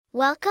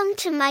Welcome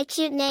to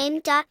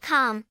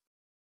mycutename.com.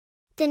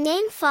 The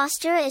name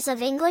Foster is of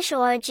English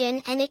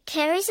origin and it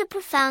carries a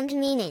profound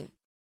meaning.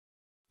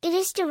 It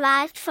is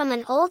derived from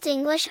an Old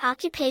English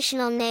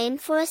occupational name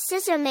for a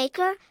scissor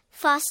maker,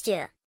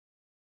 fastier.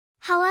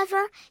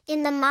 However,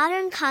 in the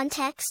modern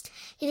context,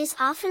 it is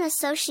often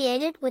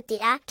associated with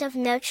the act of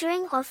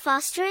nurturing or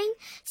fostering,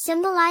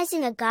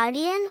 symbolizing a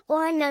guardian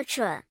or a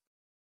nurturer.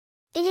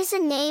 It is a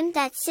name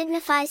that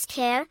signifies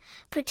care,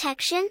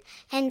 protection,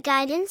 and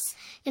guidance,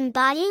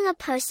 embodying a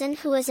person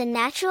who is a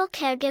natural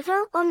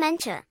caregiver or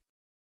mentor.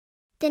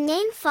 The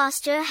name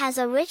Foster has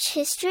a rich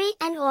history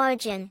and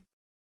origin.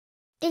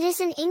 It is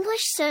an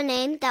English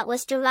surname that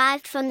was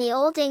derived from the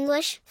Old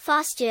English,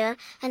 fastier,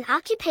 an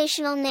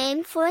occupational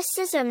name for a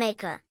scissor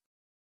maker.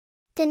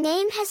 The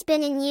name has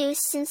been in use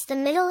since the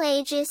Middle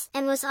Ages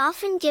and was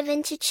often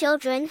given to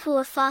children who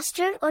were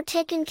fostered or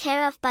taken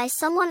care of by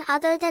someone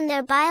other than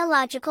their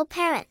biological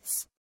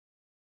parents.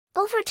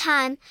 Over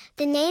time,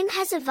 the name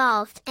has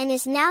evolved and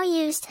is now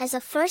used as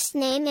a first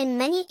name in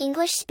many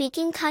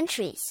English-speaking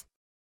countries.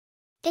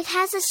 It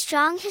has a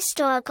strong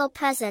historical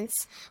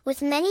presence,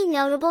 with many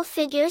notable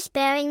figures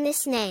bearing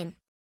this name.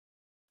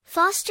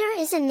 Foster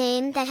is a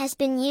name that has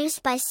been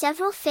used by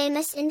several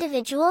famous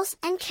individuals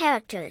and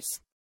characters.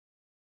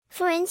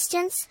 For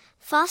instance,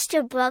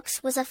 Foster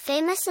Brooks was a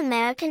famous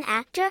American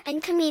actor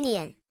and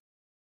comedian.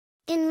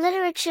 In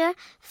literature,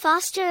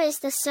 Foster is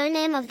the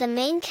surname of the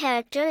main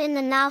character in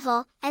the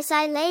novel, As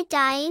I Lay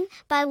Dying,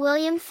 by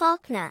William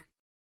Faulkner.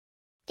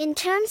 In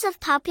terms of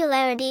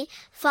popularity,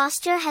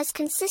 Foster has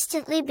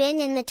consistently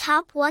been in the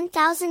top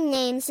 1,000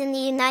 names in the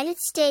United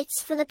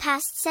States for the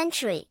past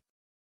century.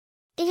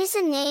 It is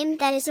a name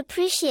that is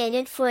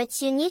appreciated for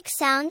its unique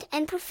sound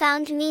and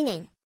profound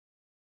meaning.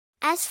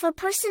 As for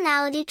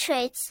personality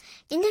traits,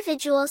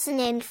 individuals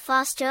named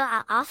Foster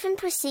are often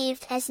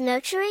perceived as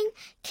nurturing,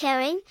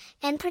 caring,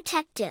 and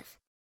protective.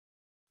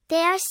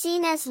 They are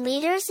seen as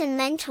leaders and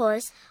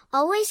mentors,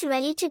 always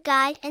ready to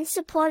guide and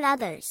support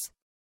others.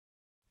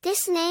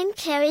 This name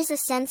carries a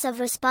sense of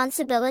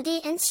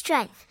responsibility and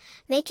strength,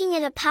 making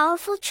it a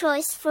powerful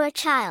choice for a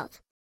child.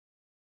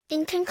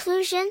 In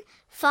conclusion,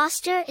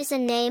 Foster is a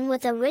name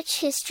with a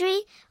rich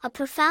history, a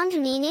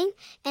profound meaning,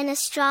 and a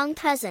strong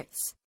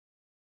presence.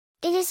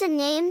 It is a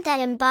name that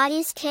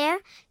embodies care,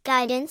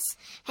 guidance,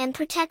 and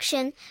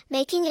protection,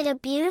 making it a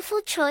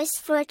beautiful choice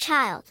for a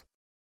child.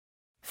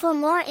 For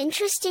more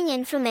interesting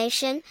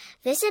information,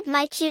 visit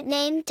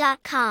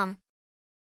mycutename.com.